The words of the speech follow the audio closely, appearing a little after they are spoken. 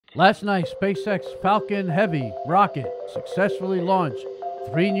Last night, SpaceX's Falcon Heavy rocket successfully launched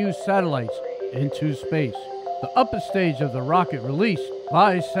 3 new satellites into space. The upper stage of the rocket released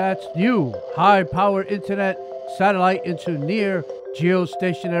Viasat's new high-power internet satellite into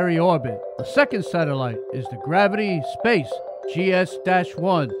near-geostationary orbit. The second satellite is the Gravity Space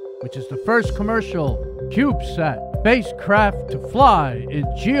GS-1, which is the first commercial CubeSat-based craft to fly in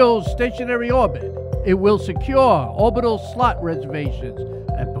geostationary orbit. It will secure orbital slot reservations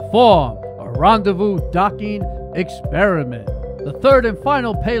and perform a rendezvous docking experiment. The third and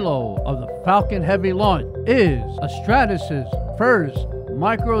final payload of the Falcon Heavy launch is Astranis' first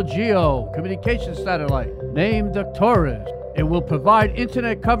MicroGEO communication satellite named Arcturus. It will provide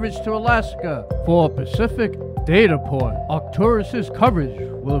internet coverage to Alaska for Pacific Dataport. Arcturus' coverage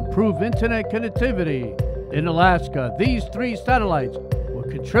will improve internet connectivity in Alaska. These 3 satellites will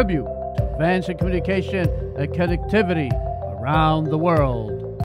contribute to advancing communication and connectivity around the world.